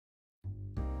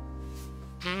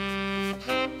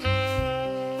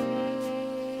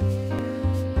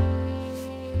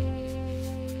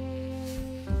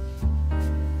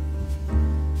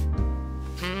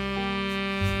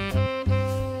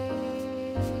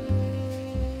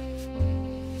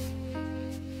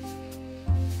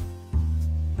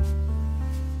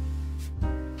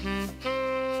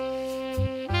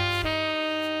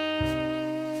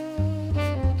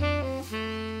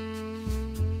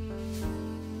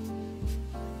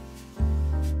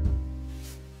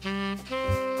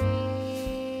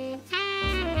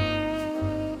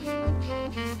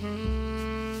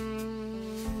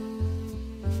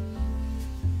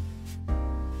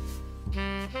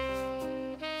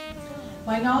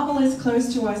My novel, As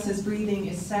Close to Us as Breathing,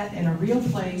 is set in a real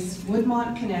place,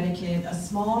 Woodmont, Connecticut, a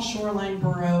small shoreline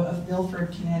borough of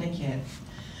Milford, Connecticut.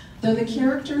 Though the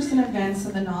characters and events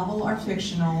of the novel are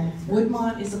fictional,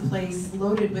 Woodmont is a place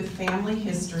loaded with family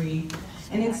history,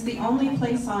 and it's the only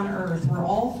place on earth where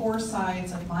all four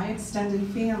sides of my extended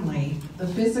family, the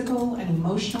physical and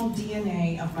emotional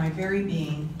DNA of my very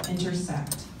being,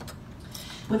 intersect.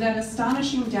 With that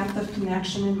astonishing depth of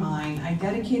connection in mind, I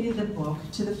dedicated the book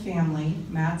to the family,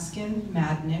 Matskin,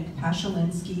 Madnick,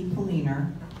 Pashalinski,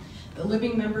 Poliner, the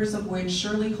living members of which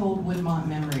surely hold Woodmont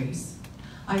memories.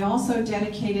 I also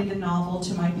dedicated the novel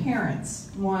to my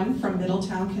parents, one from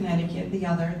Middletown, Connecticut, the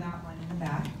other, that one in the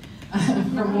back,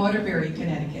 from Waterbury,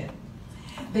 Connecticut.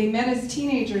 They met as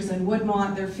teenagers in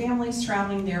Woodmont, their families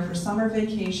traveling there for summer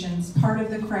vacations, part of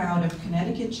the crowd of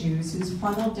Connecticut Jews who's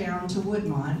funneled down to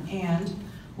Woodmont and,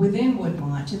 within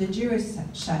Woodmont, to the Jewish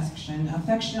section,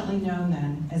 affectionately known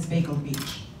then as Bagel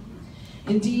Beach.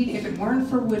 Indeed, if it weren't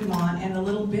for Woodmont and a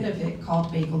little bit of it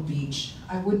called Bagel Beach,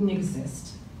 I wouldn't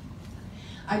exist.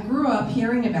 I grew up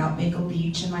hearing about Bagel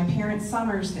Beach and my parents'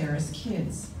 summers there as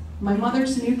kids. My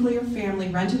mother's nuclear family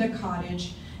rented a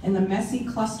cottage in the messy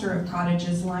cluster of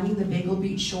cottages lining the Bagel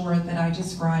Beach shore that I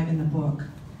describe in the book.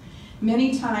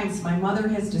 Many times my mother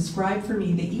has described for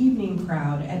me the evening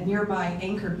crowd at nearby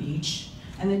Anchor Beach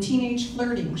and the teenage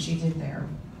flirting she did there.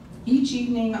 Each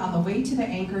evening on the way to the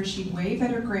Anchor, she'd wave at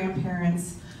her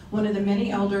grandparents, one of the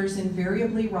many elders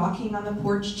invariably rocking on the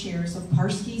porch chairs of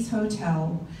Parsky's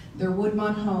Hotel, their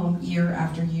Woodmont home year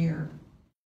after year.